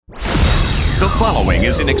following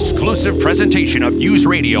is an exclusive presentation of News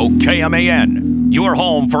Radio KMAN, your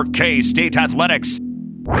home for K-State athletics.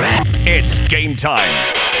 It's game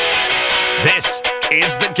time. This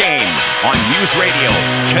is The Game on News Radio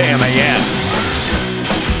KMAN.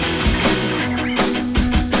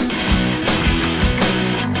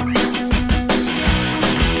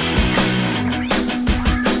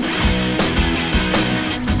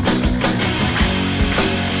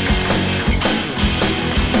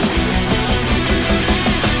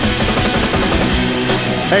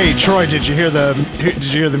 Hey Troy, did you hear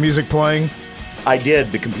the music playing? I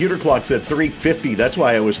did. The computer clock said 3:50. That's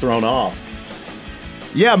why I was thrown off.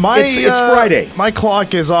 Yeah, it's Friday. My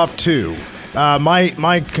clock is off too.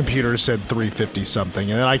 My computer said 3:50 something,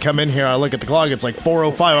 and then I come in here, I look at the clock, it's like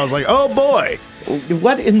 4:05. I was like, oh boy,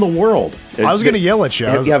 what in the world? I was going to yell at you.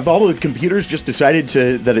 Have all the computers just decided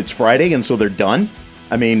that it's Friday and so they're done?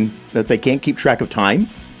 I mean, that they can't keep track of time?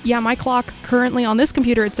 Yeah, my clock currently on this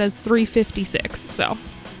computer, it says 3:56. So.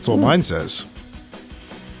 That's what mine says.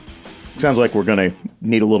 Sounds like we're going to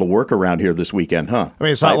need a little work around here this weekend, huh? I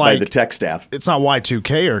mean, it's not like by the tech staff. It's not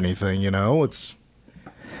Y2K or anything, you know. It's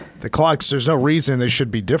the clocks. There's no reason they should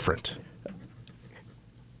be different.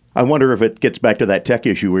 I wonder if it gets back to that tech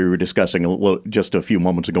issue we were discussing just a few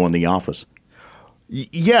moments ago in the office.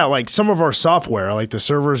 Yeah, like some of our software, like the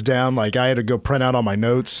server's down. Like I had to go print out all my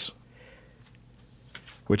notes,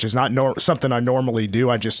 which is not something I normally do.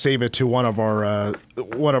 I just save it to one of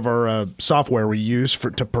our software we use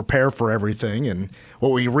to prepare for everything, and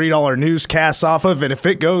what we read all our newscasts off of. And if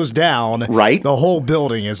it goes down, right, the whole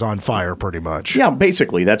building is on fire, pretty much. Yeah,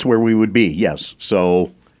 basically that's where we would be. Yes.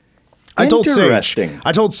 So I told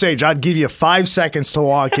Sage I'd give you 5 seconds to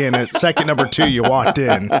walk in. At second number 2, you walked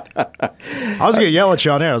in. I was gonna yell at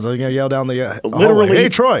you on there. I was gonna yell down the hallway. Hey,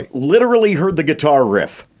 Troy! Literally heard the guitar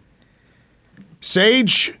riff.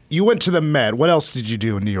 Sage, you went to the Met. What else did you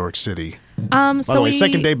do in New York City? By the way,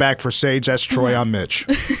 second day back for Sage. That's Troy. I'm Mitch.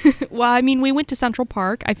 Well, I mean, we went to Central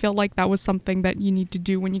Park. I feel like that was something that you need to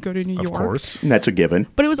do when you go to New York. Of course. That's a given.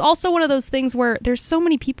 But it was also one of those things where there's so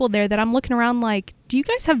many people there that I'm looking around like, do you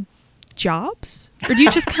guys have jobs? Or do you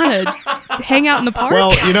just kind of hang out in the park?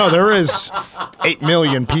 Well, you know, there is 8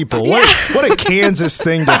 million people. Yeah. What a Kansas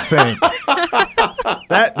thing to think.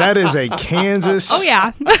 That is a Kansas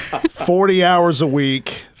 40 hours a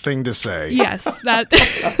week thing to say. Yes,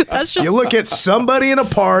 that's just... You look at somebody in a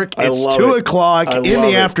park, it's 2 o'clock in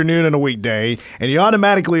the afternoon on a weekday, and you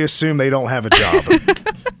automatically assume they don't have a job.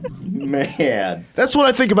 Man. That's what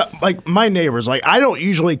I think about, like, my neighbors. Like, I don't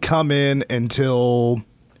usually come in until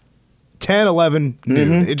 10, 11, noon.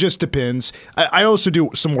 Mm-hmm. It just depends. I also do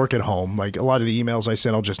some work at home. Like, a lot of the emails I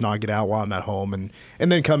send, I'll just knock it out while I'm at home and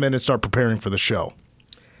then come in and start preparing for the show.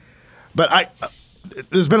 But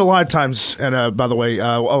there's been a lot of times, and by the way,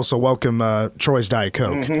 also welcome Troy's Diet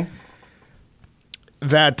Coke,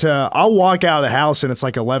 that I'll walk out of the house and it's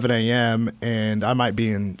like 11 a.m. and I might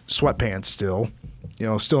be in sweatpants still,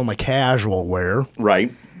 still in my casual wear.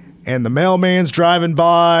 Right. And the mailman's driving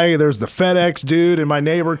by, there's the FedEx dude, and my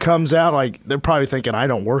neighbor comes out, like, they're probably thinking I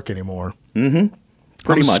don't work anymore. Mm-hmm.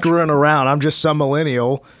 Pretty much. Screwing around. I'm just some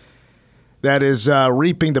millennial that is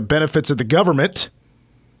reaping the benefits of the government.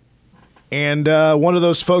 And one of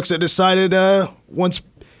those folks that decided once,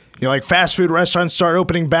 like fast food restaurants start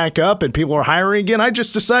opening back up and people are hiring again, I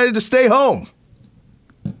just decided to stay home.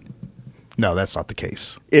 No, that's not the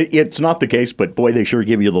case. It's not the case, but boy, they sure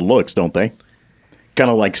give you the looks, don't they? Kind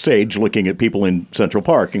of like Sage looking at people in Central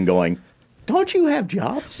Park and going, don't you have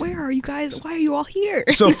jobs? Where are you guys? Why are you all here?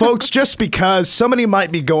 So, folks, just because somebody might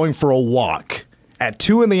be going for a walk at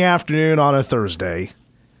 2 in the afternoon on a Thursday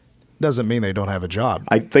doesn't mean they don't have a job.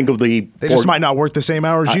 I think of They just might not work the same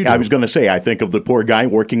hours you do. I was going to say, I think of the poor guy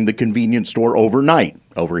working the convenience store overnight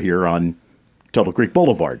over here on Tuttle Creek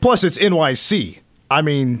Boulevard. Plus, it's NYC. I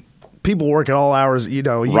mean, people work at all hours. You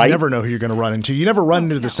right? Never know who you're going to run into. You never run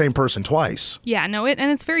into the same person twice. Yeah, no,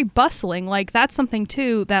 and it's very bustling. Like, that's something,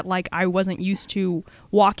 too, that, like, I wasn't used to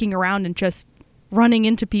walking around and just running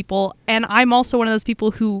into people. And I'm also one of those people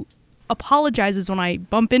who apologizes when I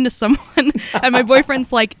bump into someone. And my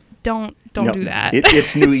boyfriend's like, don't do that.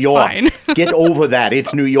 It's New York. Fine. Get over that.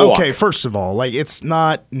 It's New York. Okay, first of all, like, it's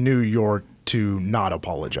not New York to not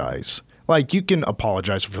apologize. Like, you can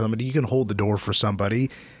apologize for somebody. You can hold the door for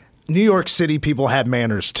somebody. New York City people have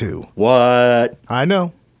manners, too. What? I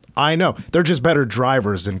know. They're just better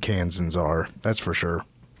drivers than Kansans are. That's for sure.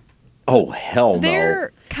 Oh, hell no.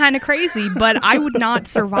 They're kind of crazy, but I would not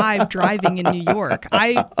survive driving in New York.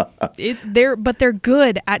 But they're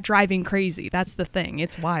good at driving crazy. That's the thing.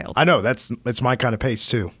 It's wild. I know. That's my kind of pace,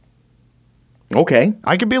 too. Okay.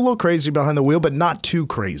 I could be a little crazy behind the wheel, but not too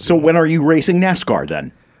crazy. So when are you racing NASCAR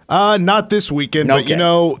then? Not this weekend, but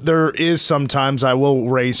Okay. there is sometimes I will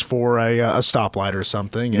race for a stoplight or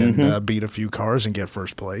something and beat a few cars and get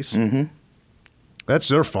first place. Mm-hmm. That's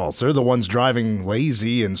their fault. They're the ones driving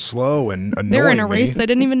lazy and slow and annoying They're in a me. race they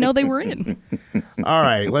didn't even know they were in. All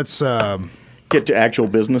right, let's Get to actual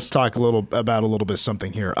business. talk a little bit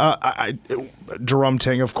something here. Jerome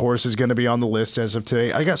Tang, of course, is going to be on the list as of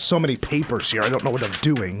today. I got so many papers here. I don't know what I'm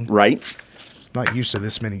doing. Right. Not used to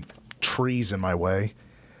this many trees in my way.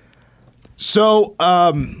 So,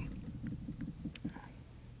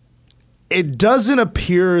 it doesn't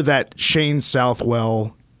appear that Shane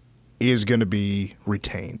Southwell is going to be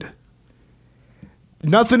retained.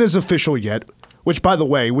 Nothing is official yet, which, by the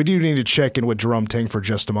way, we do need to check in with Jerome Tang for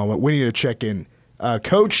just a moment. We need to check in.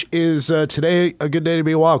 Coach, is today a good day to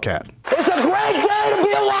be a Wildcat? It's a great day to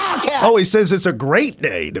be a Wildcat. Oh, he says it's a great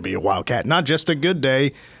day to be a Wildcat. Not just a good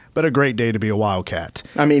day, but a great day to be a Wildcat.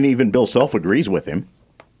 I mean, even Bill Self agrees with him.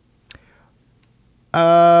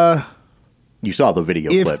 You saw the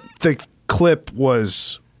video If clip. the clip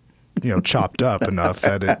was, chopped up enough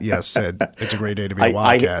that it, said it's a great day to be a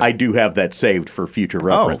Wildcat. I do have that saved for future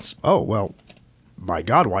reference. Oh, well, my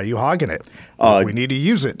God, why are you hogging it? We need to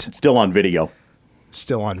use it. Still on video.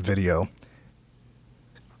 Still on video.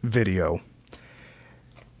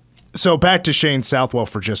 So back to Shane Southwell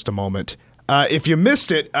for just a moment. If you missed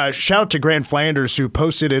it, shout out to Grant Flanders who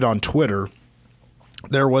posted it on Twitter.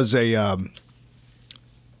 There was a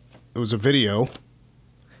video,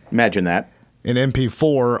 Imagine that. an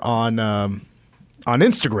MP4 on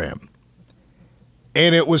Instagram,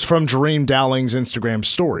 and it was from Jareem Dowling's Instagram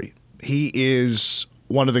story. He is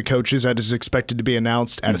one of the coaches that is expected to be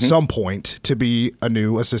announced at some point to be a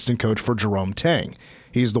new assistant coach for Jerome Tang.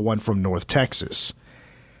 He's the one from North Texas.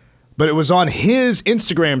 But it was on his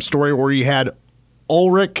Instagram story where he had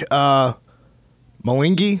Ulrich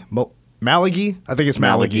Maligi, I think it's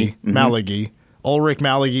Maligi. Maligi. Ulrich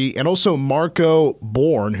Maligi, and also Marco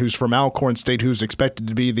Bourne, who's from Alcorn State, who's expected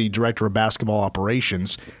to be the director of basketball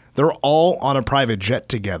operations. They're all on a private jet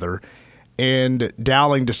together. And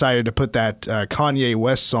Dowling decided to put that Kanye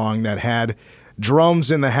West song that had drums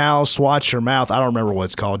in the house, watch your mouth. I don't remember what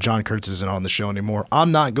it's called. John Kurtz isn't on the show anymore.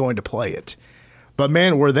 I'm not going to play it. But,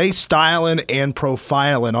 man, were they styling and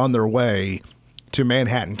profiling on their way to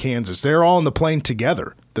Manhattan, Kansas. They're all on the plane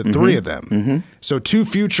together, the three of them. So 2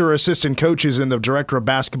 future assistant coaches and the director of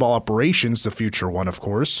basketball operations, the future one, of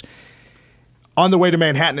course, on the way to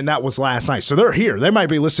Manhattan, and that was last night. So they're here. They might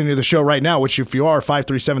be listening to the show right now, which if you are,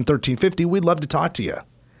 537-1350, we'd love to talk to you.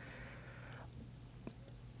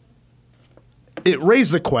 It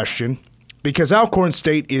raised the question, because Alcorn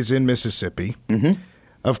State is in Mississippi.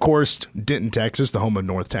 Of course, Denton, Texas, the home of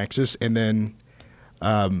North Texas, and then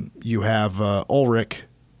you have Ulrich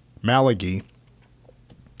Maligi,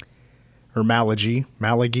 or Maligi.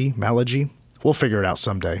 We'll figure it out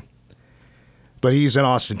someday. But he's in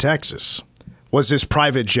Austin, Texas. Was this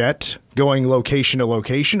private jet going location to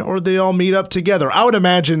location, or did they all meet up together? I would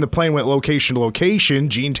imagine the plane went location to location.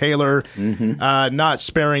 Gene Taylor not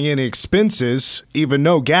sparing any expenses, even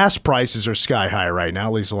though gas prices are sky high right now.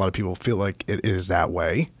 At least a lot of people feel like it is that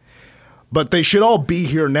way. But they should all be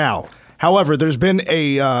here now. However, there's been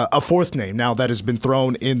a fourth name now that has been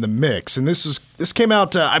thrown in the mix, and this came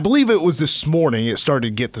out. I believe it was this morning. It started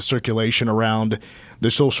to get the circulation around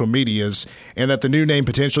the social medias, and that the new name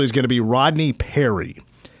potentially is going to be Rodney Perry.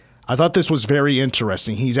 I thought this was very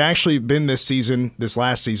interesting. He's actually been this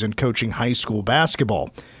last season, coaching high school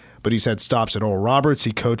basketball, but he's had stops at Oral Roberts.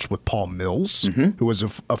 He coached with Paul Mills, who was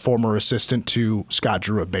a former assistant to Scott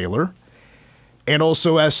Drew at Baylor, and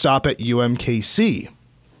also a stop at UMKC.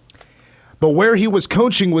 But where he was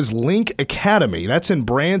coaching was Link Academy. That's in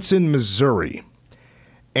Branson, Missouri.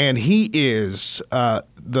 And he is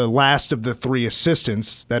the last of the 3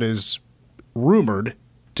 assistants that is rumored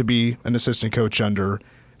to be an assistant coach under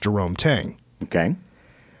Jerome Tang. Okay.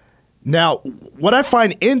 Now, what I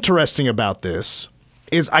find interesting about this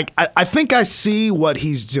is I think I see what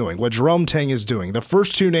he's doing, what Jerome Tang is doing. The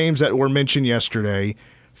first 2 names that were mentioned yesterday,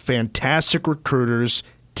 fantastic recruiters,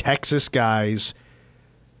 Texas guys.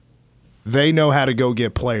 They know how to go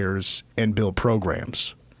get players and build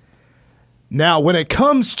programs. Now, when it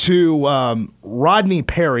comes to Rodney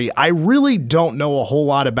Perry, I really don't know a whole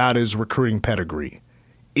lot about his recruiting pedigree.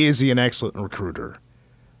 Is he an excellent recruiter?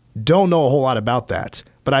 Don't know a whole lot about that.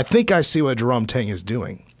 But I think I see what Jerome Tang is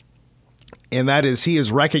doing. And that is he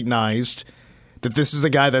has recognized that this is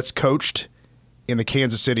a guy that's coached in the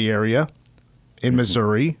Kansas City area in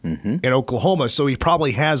Missouri, in Oklahoma. So he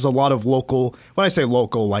probably has a lot of local, when I say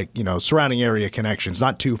local, like, surrounding area connections,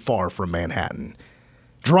 not too far from Manhattan.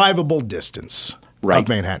 Drivable distance of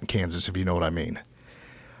Manhattan, Kansas, if you know what I mean.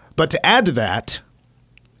 But to add to that,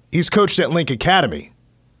 he's coached at Link Academy.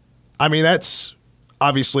 I mean, that's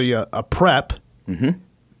obviously a prep.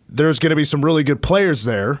 There's going to be some really good players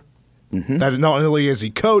there. That not only is he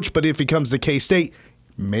coach, but if he comes to K-State,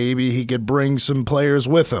 maybe he could bring some players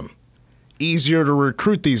with him. Easier to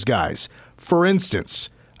recruit these guys. For instance,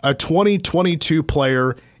 a 2022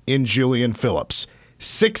 player in Julian Phillips,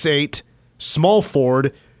 6'8", small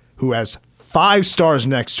forward, who has 5 stars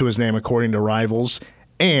next to his name according to Rivals,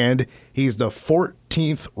 and he's the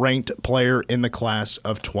 14th ranked player in the class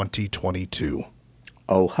of 2022.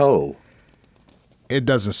 Oh ho. It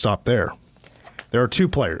doesn't stop there. There are 2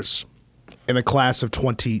 players in the class of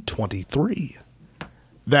 2023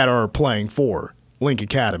 that are playing for Link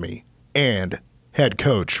Academy and head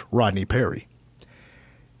coach Rodney Perry.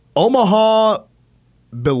 Omaha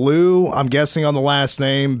Bileu, I'm guessing on the last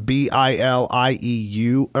name,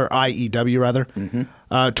 Billieu, or IEW rather,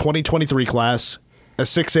 2023 class, a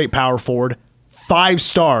 6'8" power forward, 5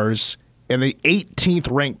 stars, and the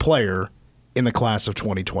 18th ranked player in the class of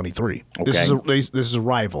 2023. Okay. This is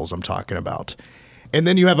Rivals I'm talking about. And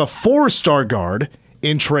then you have a 4-star guard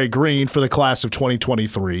in Trey Green for the class of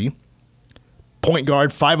 2023. Point guard,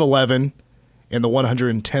 5'11", and the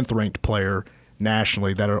 110th ranked player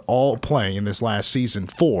nationally that are all playing in this last season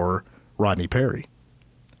for Rodney Perry.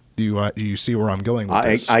 Do you see where I'm going with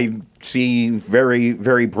this? I see very,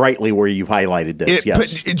 very brightly where you've highlighted this,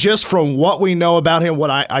 yes. But just from what we know about him, what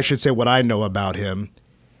I know about him,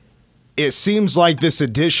 it seems like this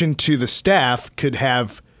addition to the staff could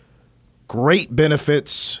have great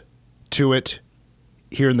benefits to it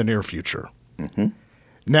here in the near future.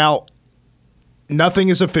 Now, nothing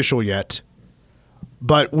is official yet,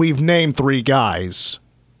 but we've named 3 guys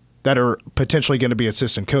that are potentially going to be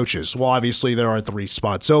assistant coaches. Well, obviously there are 3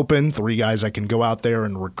 spots open, 3 guys that can go out there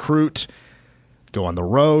and recruit, go on the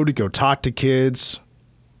road, go talk to kids,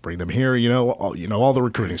 bring them here, all the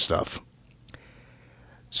recruiting stuff.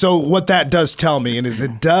 So what that does tell me is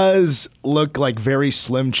it does look like very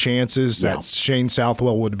slim chances that Shane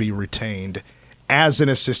Southwell would be retained as an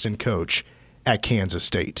assistant coach at Kansas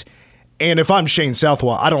State. And if I'm Shane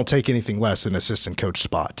Southwell, I don't take anything less than assistant coach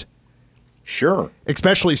spot. Sure.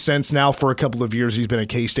 Especially since now for a couple of years he's been at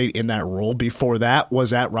K-State in that role. Before that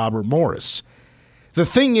was at Robert Morris. The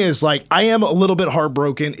thing is, I am a little bit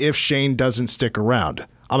heartbroken if Shane doesn't stick around.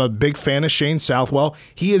 I'm a big fan of Shane Southwell.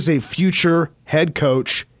 He is a future head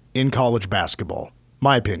coach in college basketball,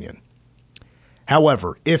 my opinion.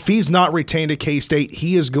 However, if he's not retained at K-State,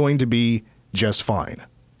 he is going to be just fine.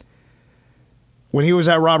 When he was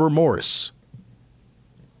at Robert Morris,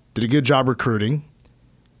 did a good job recruiting,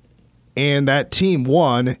 and that team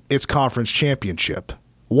won its conference championship,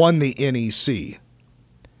 won the NEC.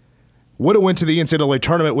 Would have went to the NCAA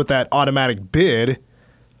tournament with that automatic bid,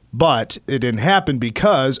 but it didn't happen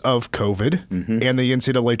because of COVID, and the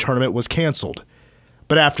NCAA tournament was canceled.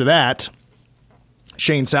 But after that,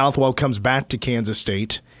 Shane Southwell comes back to Kansas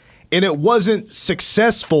State, and it wasn't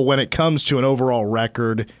successful when it comes to an overall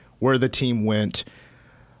record where the team went,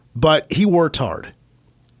 but he worked hard.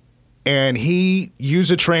 And he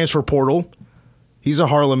used a transfer portal. He's a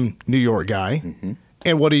Harlem, New York guy.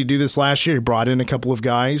 And what did he do this last year? He brought in a couple of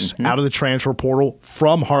guys out of the transfer portal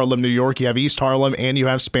from Harlem, New York. You have East Harlem and you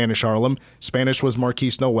have Spanish Harlem. Spanish was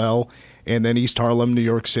Marquise Noel, and then East Harlem, New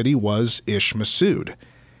York City was Ish Massoud,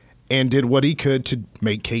 and did what he could to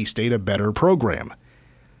make K-State a better program.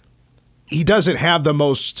 He doesn't have the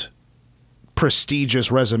most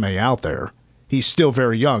prestigious resume out there. He's still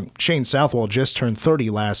very young. Shane Southwell just turned 30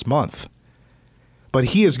 last month. But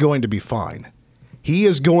he is going to be fine. He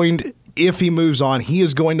is going to, if he moves on, he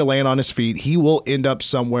is going to land on his feet. He will end up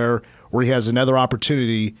somewhere where he has another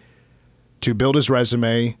opportunity to build his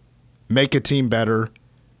resume, make a team better,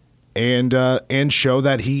 and show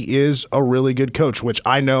that he is a really good coach, which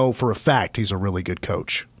I know for a fact he's a really good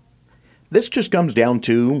coach. This just comes down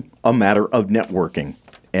to a matter of networking.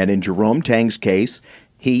 And in Jerome Tang's case,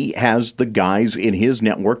 he has the guys in his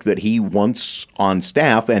network that he wants on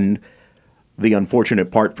staff. And the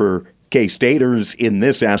unfortunate part for K-Staters in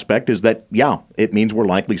this aspect is that, it means we're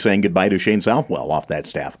likely saying goodbye to Shane Southwell off that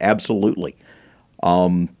staff. Absolutely.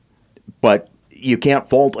 But you can't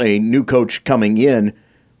fault a new coach coming in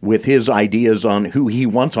with his ideas on who he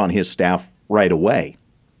wants on his staff right away.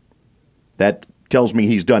 That tells me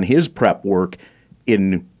he's done his prep work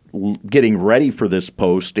in getting ready for this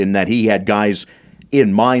post, in that he had guys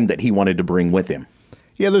in mind that he wanted to bring with him.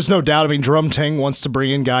 Yeah, there's no doubt. I mean, Jerome Tang wants to bring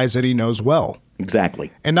in guys that he knows well.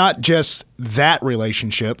 Exactly. And not just that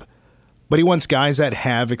relationship, but he wants guys that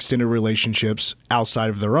have extended relationships outside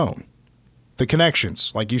of their own. The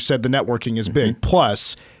connections. Like you said, the networking is big.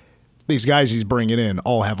 Plus, these guys he's bringing in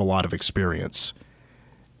all have a lot of experience.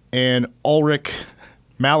 And Ulrich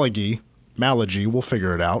Malagy, we'll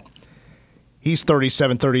figure it out. He's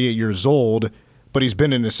 37, 38 years old, but he's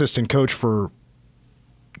been an assistant coach for,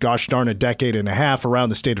 gosh darn, a decade and a half around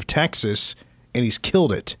the state of Texas, and he's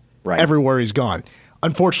killed it everywhere he's gone.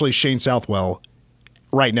 Unfortunately, Shane Southwell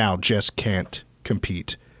right now just can't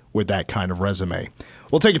compete with that kind of resume.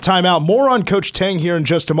 We'll take a timeout. More on Coach Tang here in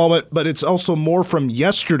just a moment, but it's also more from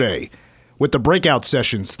yesterday with the breakout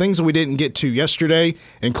sessions, things that we didn't get to yesterday,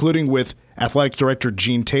 including with Athletic Director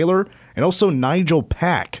Gene Taylor and also Nigel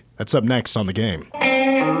Pack. That's up next on The Game.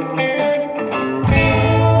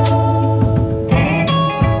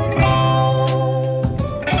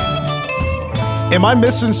 Am I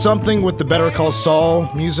missing something with the Better Call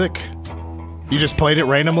Saul music? You just played it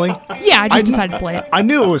randomly? Yeah, I just decided to play it. I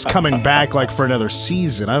knew it was coming back like for another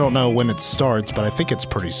season. I don't know when it starts, but I think it's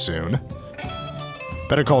pretty soon.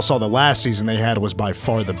 Better Call Saul, the last season they had was by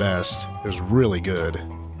far the best. It was really good.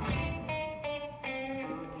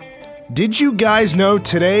 Did you guys know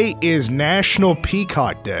today is National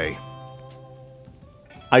Peacock Day?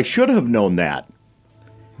 I should have known that.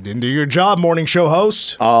 Didn't do your job, morning show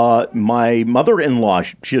host. My mother-in-law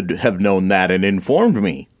should have known that and informed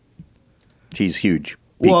me. She's huge.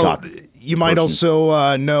 Peacock. Well, you might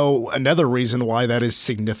also know another reason why that is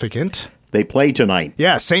significant. They play tonight.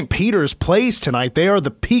 Yeah, St. Peter's plays tonight. They are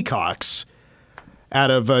the Peacocks out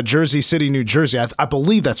of Jersey City, New Jersey. I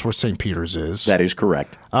believe that's where St. Peter's is. That is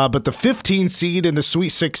correct. But the 15 seed in the Sweet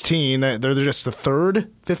 16, they're just the third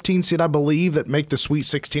 15 seed, I believe, that make the Sweet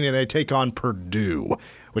 16, and they take on Purdue,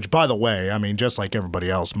 which, by the way, I mean, just like everybody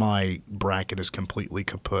else, my bracket is completely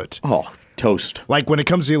kaput. Oh, toast. Like, when it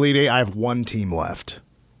comes to the Elite Eight, I have one team left.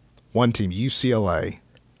 One team, UCLA.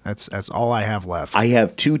 That's all I have left. I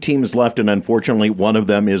have two teams left, and unfortunately, one of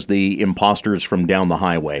them is the imposters from down the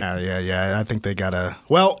highway. Yeah. I think they got to.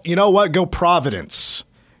 Well, you know what? Go Providence.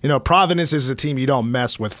 You know, Providence is a team you don't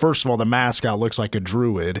mess with. First of all, the mascot looks like a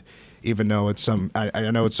druid, even though it's I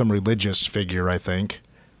know it's some religious figure, I think.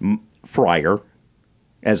 Friar,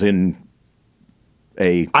 as in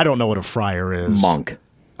a. I don't know what a friar is. Monk.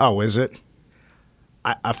 Oh, is it?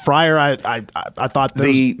 A friar, I thought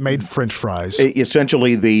those made French fries.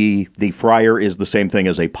 Essentially, the friar is the same thing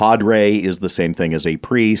as a padre, is the same thing as a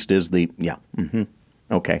priest,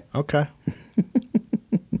 Okay.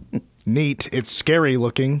 Neat. It's scary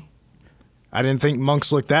looking. I didn't think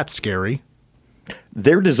monks looked that scary.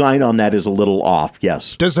 Their design on that is a little off,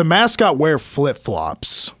 yes. Does the mascot wear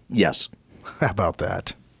flip-flops? Yes. How about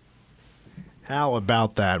that?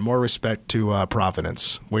 More respect to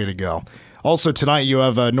Providence. Way to go. Also, tonight you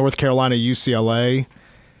have North Carolina, UCLA,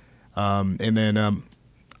 and then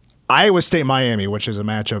Iowa State, Miami, which is a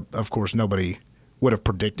matchup, of course, nobody would have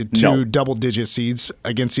predicted. Two double-digit seeds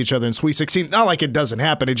against each other in Sweet 16. Not like it doesn't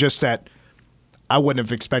happen. It's just that I wouldn't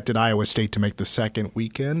have expected Iowa State to make the second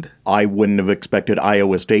weekend. I wouldn't have expected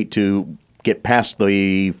Iowa State to get past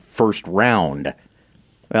the first round.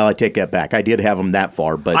 Well, I take that back. I did have them that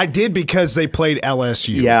far, but I did because they played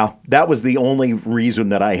LSU. Yeah, that was the only reason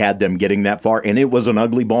that I had them getting that far, and it was an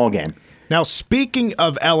ugly ball game. Now, speaking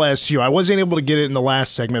of LSU, I wasn't able to get it in the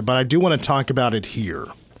last segment, but I do want to talk about it here.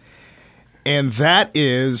 And that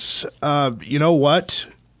is, you know what?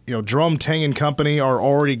 You know, Jerome Tang and company are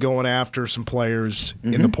already going after some players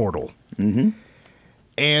in the portal. Mm-hmm.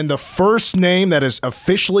 And the first name that has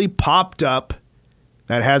officially popped up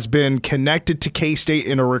that has been connected to K-State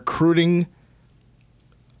in a recruiting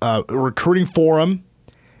forum,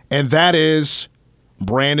 and that is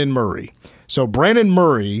Brandon Murray. So Brandon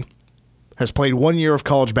Murray has played 1 year of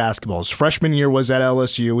college basketball. His freshman year was at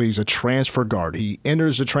LSU. He's a transfer guard. He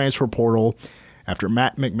enters the transfer portal after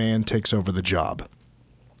Matt McMahon takes over the job.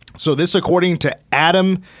 So this, according to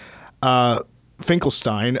Adam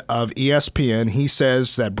Finkelstein of ESPN, he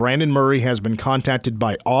says that Brandon Murray has been contacted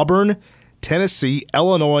by Auburn, Tennessee,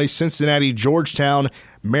 Illinois, Cincinnati, Georgetown,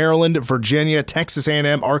 Maryland, Virginia, Texas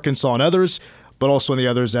A&M, Arkansas, and others, but also in the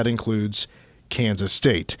others that includes Kansas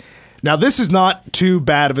State. Now, this is not too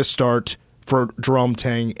bad of a start for Jerome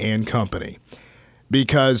Tang and company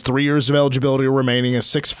because 3 years of eligibility remaining, a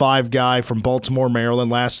 6'5" guy from Baltimore,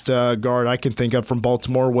 Maryland. Last guard I can think of from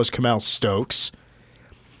Baltimore was Kamal Stokes.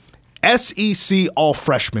 SEC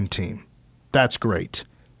all-freshman team. That's great.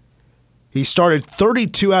 He started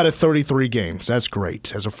 32 out of 33 games. That's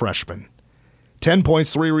great as a freshman. 10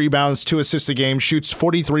 points, 3 rebounds, 2 assists a game, shoots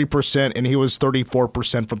 43%, and he was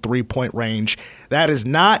 34% from three-point range. That is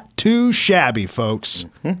not too shabby, folks.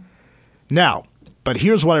 Mm-hmm. Now, but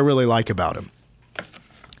here's what I really like about him.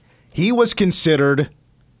 He was considered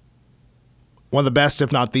one of the best,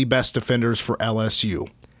 if not the best, defenders for LSU.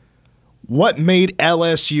 What made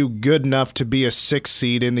LSU good enough to be a 6th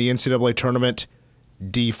seed in the NCAA tournament?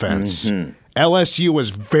 Defense. Mm-hmm. LSU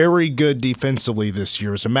was very good defensively this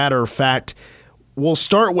year. As a matter of fact, we'll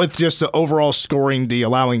start with just the overall scoring D,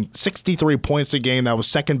 allowing 63 points a game. That was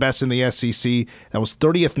second best in the SEC. That was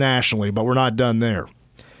 30th nationally, but we're not done there.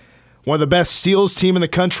 One of the best steals team in the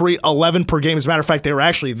country, 11 per game. As a matter of fact, they were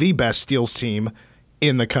actually the best steals team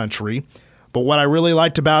in the country. But what I really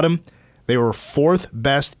liked about them, they were 4th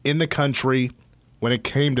best in the country when it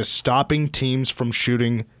came to stopping teams from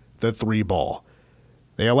shooting the 3 ball.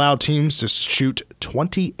 They allowed teams to shoot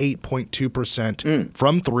 28.2%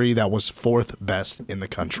 from 3. That was 4th best in the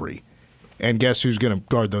country. And guess who's going to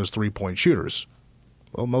guard those 3-point shooters?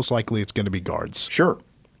 Well, most likely it's going to be guards. Sure.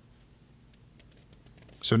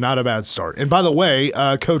 So not a bad start. And by the way,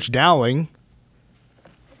 Coach Dowling,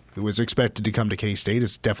 who was expected to come to K-State,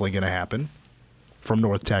 is definitely going to happen, from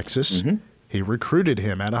North Texas. Mm-hmm. He recruited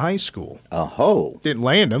him out of high school. Oh. Didn't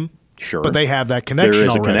land him. Sure. But they have that connection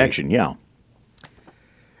already. There is a connection, yeah.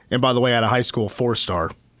 And by the way, out of high school,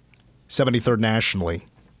 4-star, 73rd nationally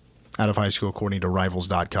out of high school, according to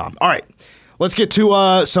Rivals.com. All right, let's get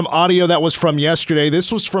to some audio that was from yesterday.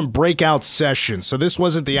 This was from breakout session, so this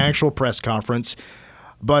wasn't the actual press conference.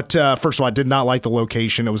 But first of all, I did not like the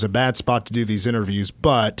location. It was a bad spot to do these interviews,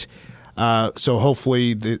 but so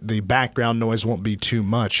hopefully the background noise won't be too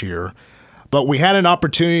much here. But we had an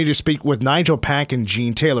opportunity to speak with Nigel Pack and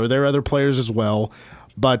Gene Taylor. There are other players as well,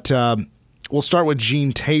 but we'll start with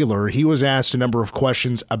Gene Taylor. He was asked a number of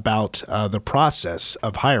questions about the process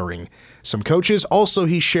of hiring some coaches. Also,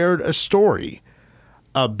 he shared a story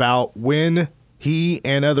about when he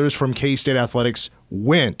and others from K-State Athletics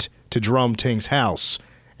went to Jerome Tang's house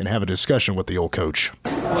and have a discussion with the old coach.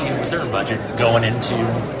 Was there a budget going into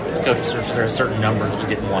coaches, or was there a certain number that you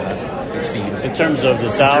didn't want to exceed? In terms of the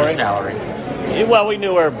salary? In terms of salary. Well, we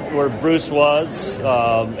knew where Bruce was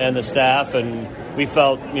and the staff, and we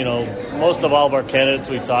felt, most of all of our candidates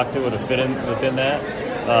we talked to would have fit in within that.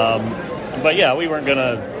 But yeah, we weren't going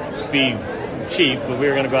to be cheap, but we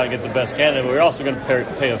were going to go out and get the best candidate. But we were also going to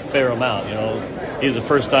pay a fair amount. He's a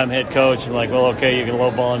first-time head coach, and okay, you can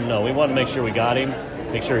lowball him. No, we wanted to make sure we got him,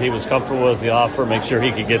 make sure he was comfortable with the offer, make sure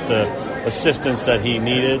he could get the assistance that he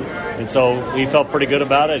needed. And so we felt pretty good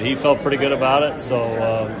about it. He felt pretty good about it. So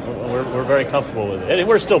we're very comfortable with it. And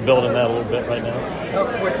we're still building that a little bit right now. How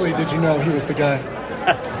quickly did you know he was the guy?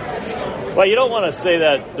 Well, you don't want to say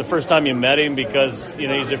that the first time you met him because,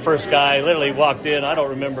 he's your first guy. Literally walked in. I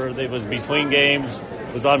don't remember. It was between games.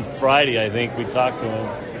 It was on Friday, I think, we talked to him.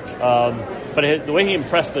 But the way he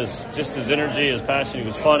impressed us, just his energy, his passion, he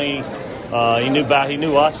was funny. He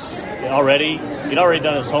knew us already. He'd already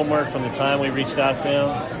done his homework from the time we reached out to him.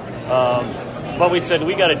 But we said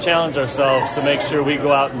we got to challenge ourselves to make sure we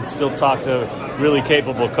go out and still talk to really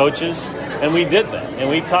capable coaches. And we did that. And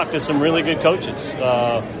we talked to some really good coaches.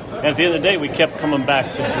 And at the end of the day, we kept coming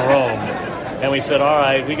back to Jerome. And we said, all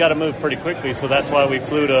right, we got to move pretty quickly. So that's why we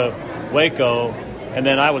flew to Waco. And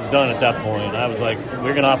then I was done at that point. I was like,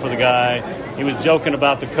 we're going to offer the guy. He was joking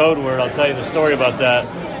about the code word. I'll tell you the story about that.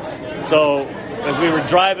 So as we were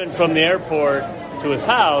driving from the airport to his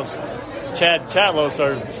house, Chad Chatlos,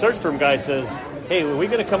 our search firm guy, says, hey, are we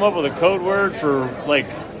going to come up with a code word for,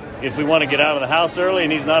 if we want to get out of the house early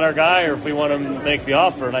and he's not our guy, or if we want to make the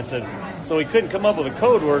offer? And I said, so we couldn't come up with a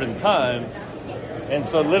code word in time. And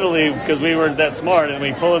so literally, because we weren't that smart, and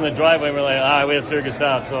we pull in the driveway, and we're like, all right, we have to figure this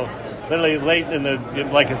out. So literally late in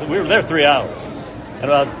like I said, we were there 3 hours. And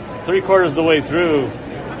about 3/4 of the way through,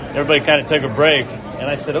 everybody kind of took a break. And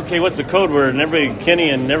I said, okay, what's the code word? And Kenny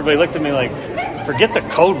and everybody looked at me like, forget the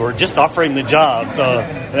code word, just offer him the job. So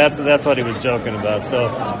that's what he was joking about. So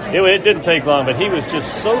it didn't take long, but he was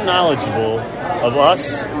just so knowledgeable of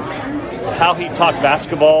us, how he talked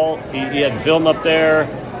basketball. He had film up there.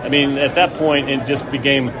 I mean, at that point, it just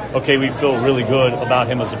became, okay, we feel really good about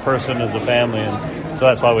him as a person, as a family, and so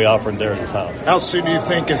that's why we offered him there at his house. How soon do you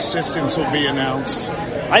think assistants will be announced?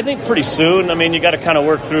 I think pretty soon. I mean, you got to kind of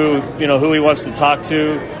work through, who he wants to talk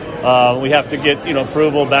to. We have to get,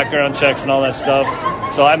 approval, background checks, and all that stuff.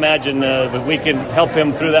 So I imagine that we can help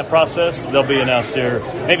him through that process. They'll be announced here.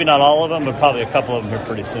 Maybe not all of them, but probably a couple of them here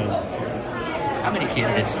pretty soon. How many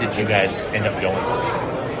candidates did you guys end up going with?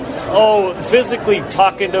 Physically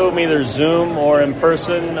talking to him either Zoom or in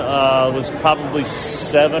person was probably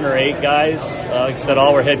 7 or 8 guys. Like I said,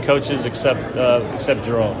 all were head coaches except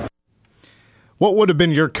Jerome. What would have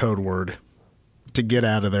been your code word to get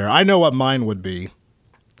out of there? I know what mine would be.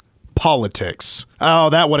 Politics. Oh,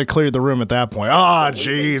 that would have cleared the room at that point. Oh,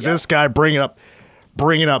 jeez, this guy bringing up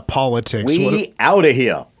politics. We out of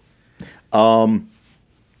here. What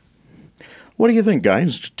do you think,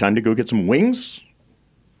 guys? Time to go get some wings?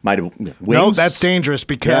 Wings? No, that's dangerous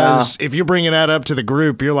because if you're bringing that up to the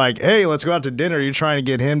group, you're like, hey, let's go out to dinner. You're trying to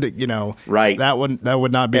get him to, right. That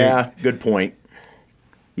would not be. Yeah, good point.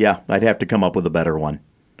 Yeah, I'd have to come up with a better one.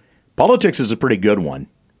 Politics is a pretty good one.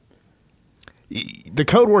 The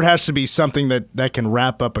code word has to be something that can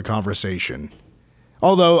wrap up a conversation.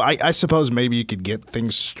 Although I suppose maybe you could get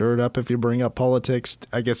things stirred up if you bring up politics.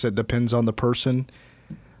 I guess it depends on the person.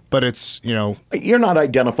 But it's, You're not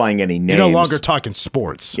identifying any names. You're no longer talking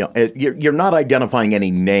sports. You're not identifying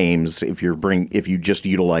any names if you just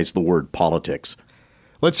utilize the word politics.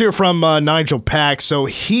 Let's hear from Nigel Pack. So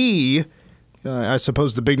he, I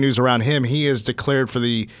suppose the big news around him, he is declared for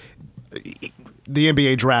the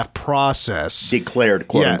NBA draft process. Declared,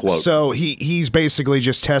 quote unquote. So he's basically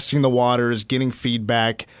just testing the waters, getting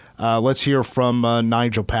feedback. Let's hear from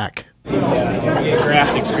Nigel Pack. NBA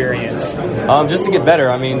draft experience? Just to get better.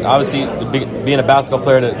 I mean, obviously, being a basketball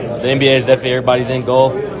player, the NBA is definitely everybody's end goal.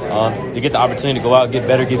 To get the opportunity to go out, get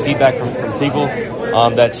better, get feedback from people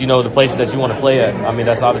that the places that you want to play at. I mean,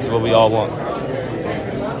 that's obviously what we all want.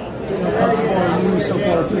 How comfortable are you so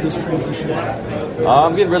far through this transition?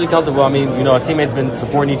 I'm getting really comfortable. I mean, our teammates been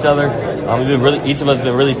supporting each other. Each of us have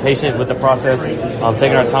been really patient with the process,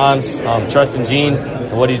 taking our times, trusting Gene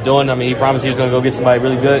and what he's doing. I mean, he promised he was going to go get somebody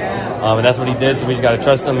really good, and that's what he did. So we just got to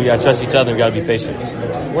trust him. We got to trust each other. And we got to be patient.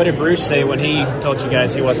 What did Bruce say when he told you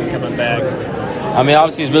guys he wasn't coming back? I mean,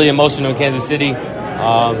 obviously, he was really emotional in Kansas City.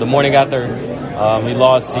 The morning after he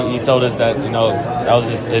lost, he told us that that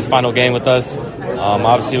was his final game with us.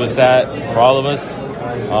 Obviously, it was sad for all of us.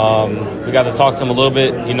 We got to talk to him a little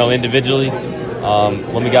bit, individually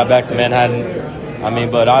when we got back to Manhattan. I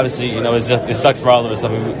mean, but obviously, it sucks for all of us. I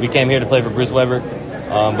mean, we came here to play for Bruce Weber,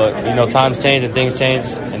 but times change and things change,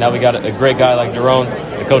 and now we got a great guy like Jerome,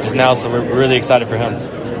 the coaches now, so we're really excited for him.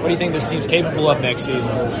 What do you think this team's capable of next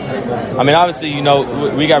season? I mean, obviously,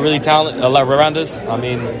 we got really talented around us. I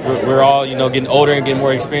mean, we're all, getting older and getting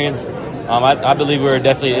more experience. I believe we're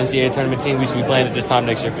definitely an NCAA tournament team. We should be playing at this time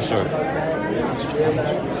next year for sure.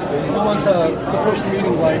 What was the first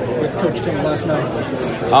meeting like with Coach Tang last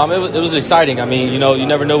night? It was exciting. I mean, you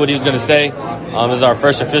never know what he was going to say. It was our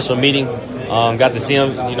first official meeting. Got to see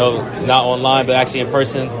him, not online, but actually in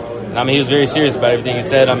person. And, I mean, he was very serious about everything he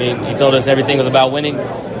said. I mean, he told us everything was about winning.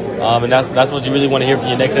 And that's what you really want to hear from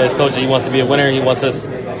your next head coach. He wants to be a winner. He wants us,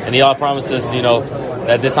 and he all promised us,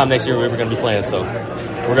 that this time next year we were going to be playing. So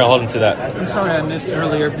we're going to hold him to that. I'm sorry I missed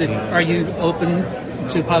earlier. Are you open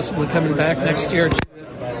to possibly coming back next year if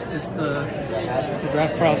the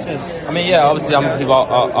draft process? I mean, yeah, obviously I'm going to keep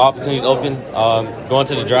all opportunities open. Going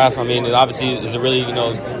to the draft, I mean, it obviously is a really,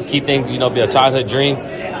 key thing, be a childhood dream.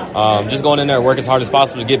 Just going in there and work as hard as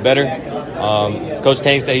possible to get better. Coach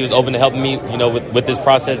Tang said he was open to helping me, with this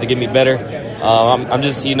process to get me better. I'm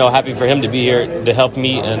just, happy for him to be here to help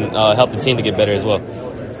me and help the team to get better as well.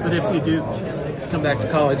 But if you do come back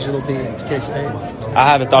to college, it'll be to K-State? I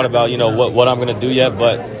haven't thought about, what I'm going to do yet,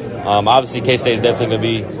 but obviously K-State is definitely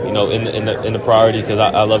going to be, in the priorities because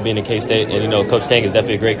I love being in K-State. And, Coach Tang is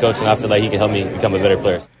definitely a great coach, and I feel like he can help me become a better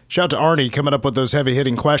player. Shout out to Arnie coming up with those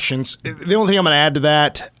heavy-hitting questions. The only thing I'm going to add to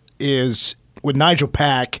that is with Nigel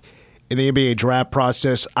Pack in the NBA draft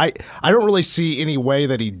process, I don't really see any way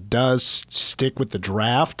that he does stick with the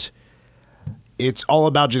draft. It's all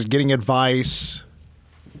about just getting advice,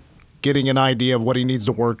 getting an idea of what he needs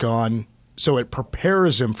to work on, so it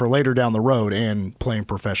prepares him for later down the road and playing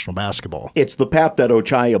professional basketball. It's the path that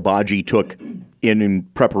Ochai Agbaji took in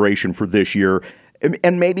preparation for this year.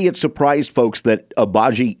 And maybe it surprised folks that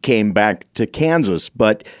Agbaji came back to Kansas,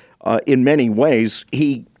 but in many ways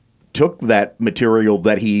he took that material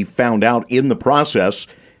that he found out in the process,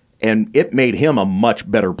 and it made him a much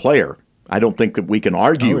better player. I don't think that we can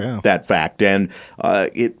argue that fact. And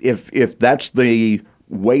if that's the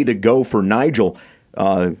way to go for Nigel,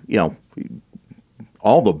 all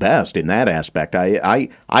the best in that aspect. I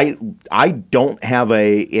don't have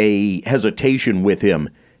a hesitation with him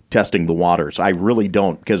testing the waters. I really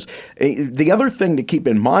don't, because the other thing to keep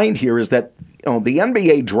in mind here is that the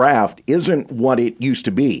NBA draft isn't what it used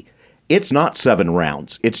to be. It's not 7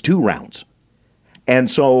 rounds. It's 2 rounds.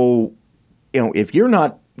 And so, if you're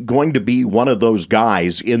not going to be one of those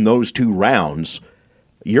guys in those 2 rounds,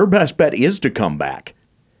 your best bet is to come back.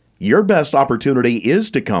 Your best opportunity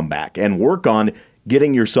is to come back and work on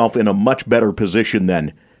getting yourself in a much better position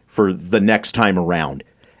than for the next time around.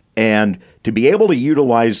 And to be able to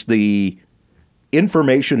utilize the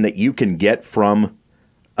information that you can get from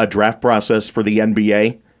a draft process for the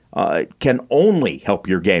NBA can only help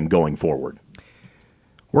your game going forward.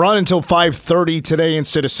 We're on until 5:30 today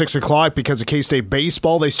instead of 6 o'clock because of K-State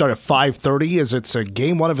baseball. They start at 5:30 as it's a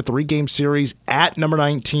game one of a 3-game series at number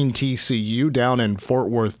 19 TCU down in Fort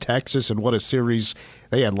Worth, Texas. And what a series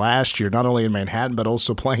they had last year, not only in Manhattan, but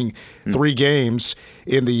also playing 3 games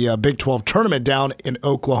in the Big 12 tournament down in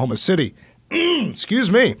Oklahoma City. Excuse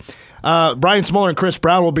me. Brian Smoller and Chris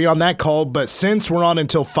Brown will be on that call, but since we're on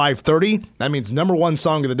until 5:30, that means number one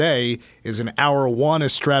song of the day is an Hour 1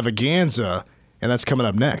 extravaganza. And that's coming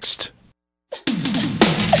up next.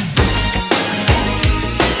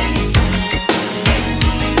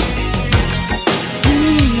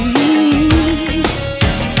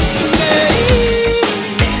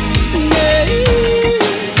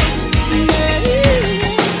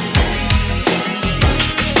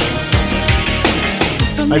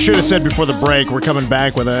 I should have said before the break, we're coming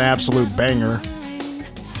back with an absolute banger.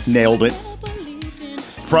 Nailed it.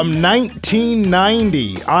 From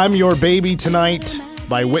 1990, I'm Your Baby Tonight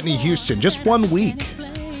by Whitney Houston. Just 1 week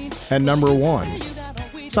at number 1.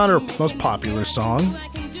 It's not her most popular song.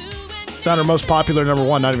 It's not her most popular number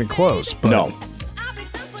 1, not even close. But no.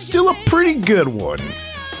 Still a pretty good one.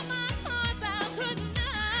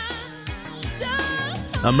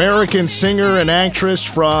 American singer and actress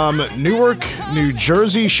from Newark, New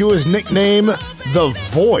Jersey. She was nicknamed The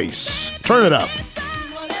Voice. Turn it up.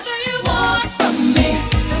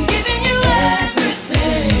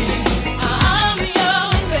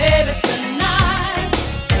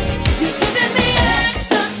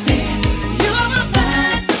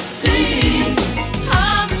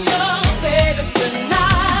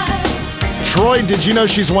 Troy, did you know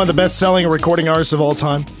she's one of the best-selling recording artists of all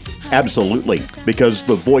time? Absolutely, because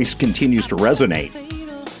the voice continues to resonate.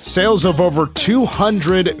 Sales of over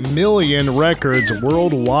 200 million records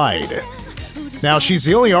worldwide. Now, she's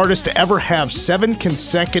the only artist to ever have 7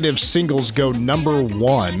 consecutive singles go number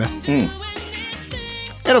 1. And,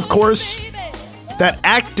 of course, that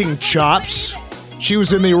acting chops. She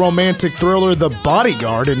was in the romantic thriller The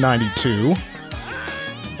Bodyguard in 92.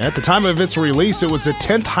 At the time of its release, it was the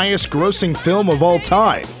 10th highest grossing film of all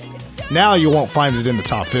time. Now you won't find it in the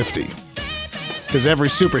top 50. Because every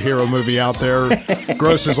superhero movie out there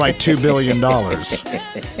grosses like $2 billion.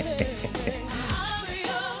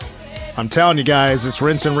 I'm telling you guys, it's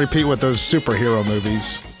rinse and repeat with those superhero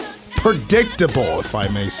movies. Predictable, if I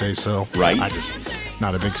may say so. Right. I'm just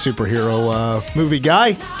not a big superhero movie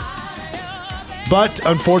guy. But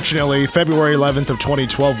unfortunately, February 11th of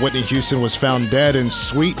 2012, Whitney Houston was found dead in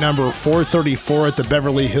suite number 434 at the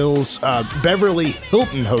Beverly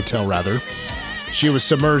Hilton Hotel. She was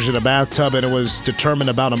submerged in a bathtub, and it was determined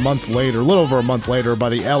about a little over a month later, by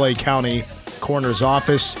the LA County Coroner's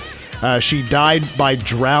Office. She died by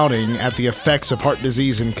drowning at the effects of heart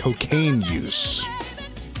disease and cocaine use.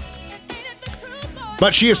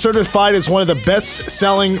 But she is certified as one of the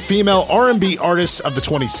best-selling female R&B artists of the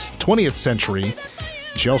 20th century.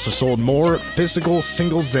 She also sold more physical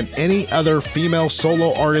singles than any other female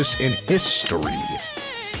solo artist in history.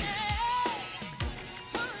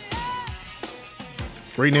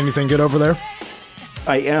 Reading anything good over there?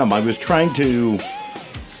 I am. I was trying to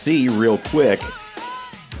see real quick.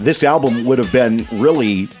 This album would have been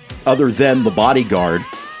really, other than the Bodyguard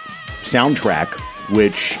soundtrack,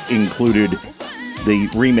 which included the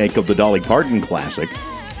remake of the Dolly Parton classic,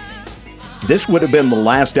 this would have been the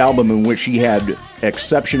last album in which she had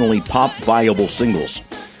exceptionally pop-viable singles.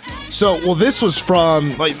 So, well, this was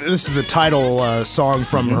from, this is the title song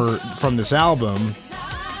from this album,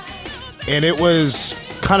 and it was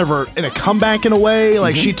kind of in a comeback in a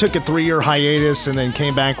way. She took a 3-year hiatus and then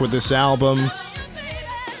came back with this album.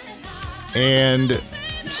 And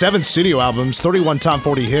 7 studio albums, 31 top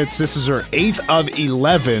 40 hits. This is her 8th of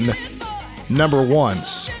 11 number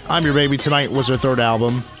 1s. I'm Your Baby Tonight was her 3rd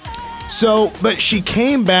album. So, but she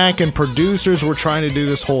came back and producers were trying to do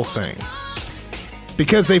this whole thing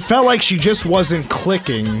because they felt like she just wasn't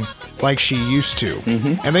clicking like she used to.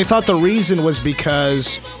 And they thought the reason was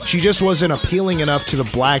because she just wasn't appealing enough to the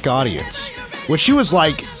black audience. Which she was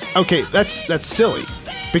like, okay, that's silly.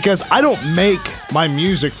 Because I don't make my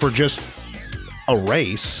music for just a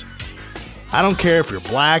race. I don't care if you're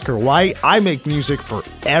black or white. I make music for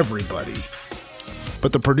everybody.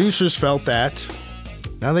 But the producers felt that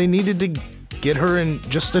now they needed to get her in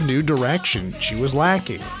just a new direction. She was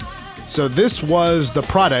lacking. So this was the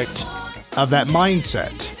product of that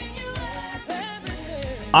mindset.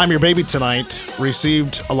 I'm Your Baby Tonight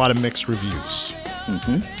received a lot of mixed reviews.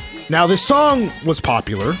 Now, this song was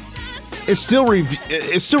popular. It still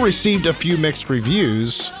received a few mixed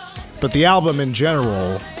reviews, but the album in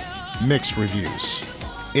general, mixed reviews.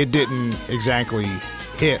 It didn't exactly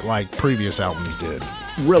hit like previous albums did.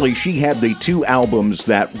 Really, she had the 2 albums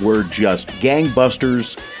that were just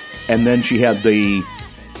gangbusters, and then she had the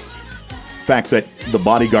fact that the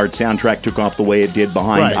Bodyguard soundtrack took off the way it did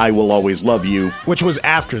behind I Will Always Love You. Which was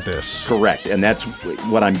after this. Correct, and that's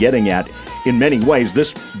what I'm getting at. In many ways,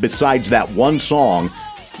 this, besides that one song,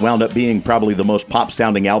 wound up being probably the most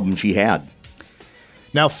pop-sounding album she had.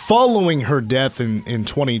 Now, following her death in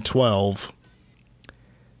 2012,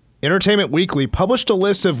 Entertainment Weekly published a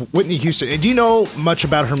list of Whitney Houston. And do you know much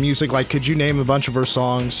about her music? Like, could you name a bunch of her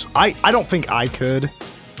songs? I don't think I could.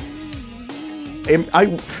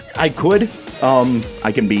 I could.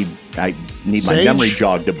 I need my memory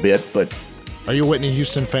jogged a bit, but... Are you a Whitney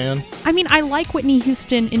Houston fan? I mean, I like Whitney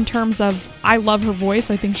Houston in terms of I love her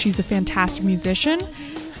voice. I think she's a fantastic musician.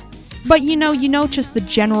 But you know, just the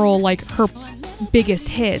general, like, her biggest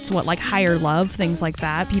hits, like Higher Love, things like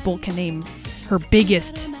that. People can name her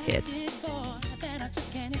biggest hits.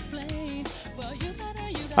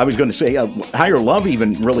 I was going to say, Higher Love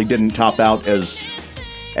even really didn't top out as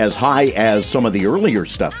high as some of the earlier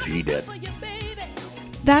stuff she did.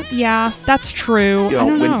 That's true. I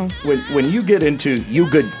don't know. When you get into You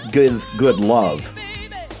Good Love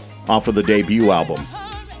off of the debut album,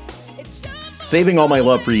 Saving All My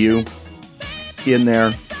Love for You in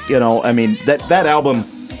there, I mean, that album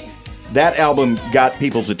got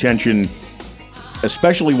people's attention,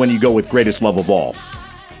 especially when you go with Greatest Love of All,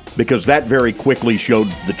 because that very quickly showed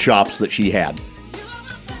the chops that she had.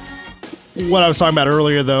 What I was talking about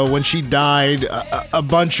earlier, though, when she died, a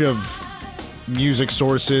bunch of music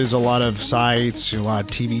sources, a lot of sites, a lot of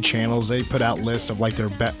TV channels, they put out lists of like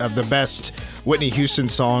of the best Whitney Houston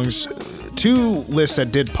songs. 2 lists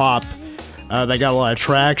that did pop, that got a lot of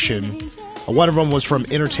traction. One of them was from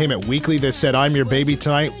Entertainment Weekly that said I'm Your Baby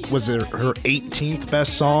Tonight was her 18th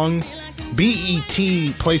best song.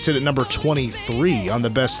 BET placed it at number 23 on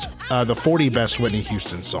the 40 best Whitney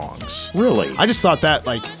Houston songs. Really? I just thought that,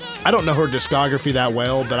 like, I don't know her discography that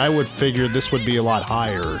well, but I would figure this would be a lot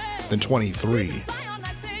higher than 23.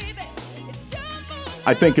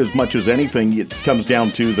 I think as much as anything, it comes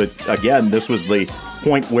down to that, again, this was the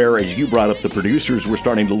point where, as you brought up, the producers were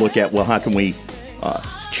starting to look at, well, how can we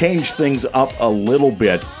change things up a little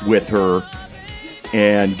bit with her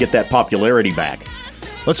and get that popularity back?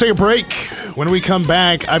 Let's take a break. When we come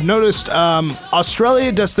back, I've noticed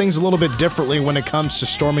Australia does things a little bit differently when it comes to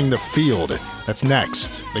storming the field. That's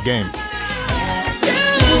next. The Game.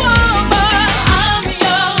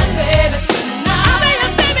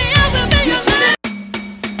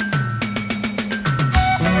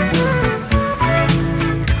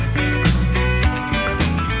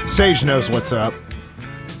 Sage knows what's up.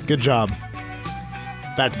 Good job.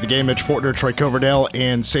 Back to the game. Mitch Fortner, Troy Coverdale,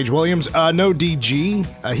 and Sage Williams. No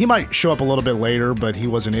DG. He might show up a little bit later, but he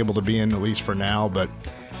wasn't able to be in, at least for now. But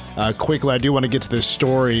quickly, I do want to get to this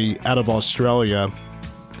story out of Australia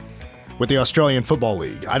with the Australian Football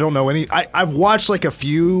League. I don't know any. I've watched like a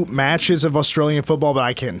few matches of Australian football, but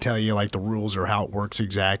I can't tell you like the rules or how it works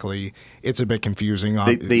exactly. It's a bit confusing.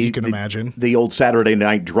 You can imagine. The old Saturday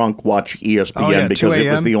night drunk watch ESPN because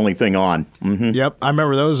it was the only thing on. Mm-hmm. Yep, I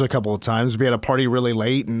remember those a couple of times. We had a party really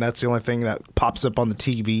late, and that's the only thing that pops up on the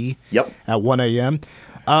TV. Yep. At 1 a.m.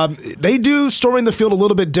 They do storming the field a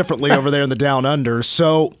little bit differently over there in the Down Under.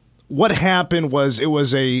 So what happened was it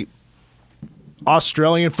was a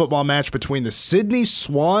Australian football match between the Sydney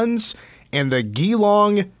Swans and the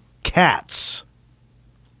Geelong Cats.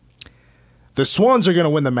 The Swans are going to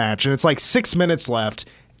win the match, and it's like 6 minutes left,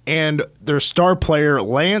 and their star player,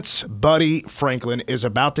 Lance Buddy Franklin, is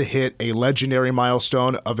about to hit a legendary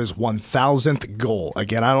milestone of his 1,000th goal.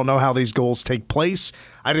 Again, I don't know how these goals take place.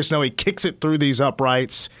 I just know he kicks it through these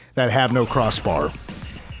uprights that have no crossbar.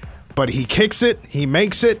 But he kicks it, he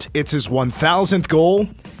makes it, it's his 1,000th goal.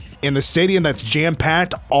 In the stadium that's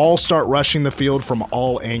jam-packed, all start rushing the field from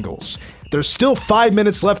all angles. There's still 5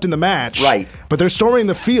 minutes left in the match, right? But they're storming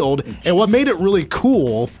the field, and what made it really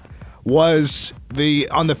cool was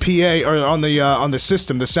on the PA or on the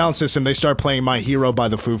system, the sound system. They start playing "My Hero" by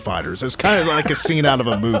the Foo Fighters. It was kind of like a scene out of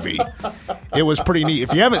a movie. It was pretty neat.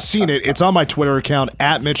 If you haven't seen it, it's on my Twitter account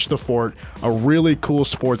 @MitchTheFort. A really cool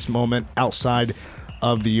sports moment outside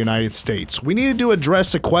of the United States. We needed to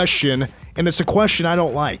address a question, and it's a question I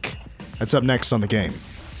don't like. That's up next on The Game.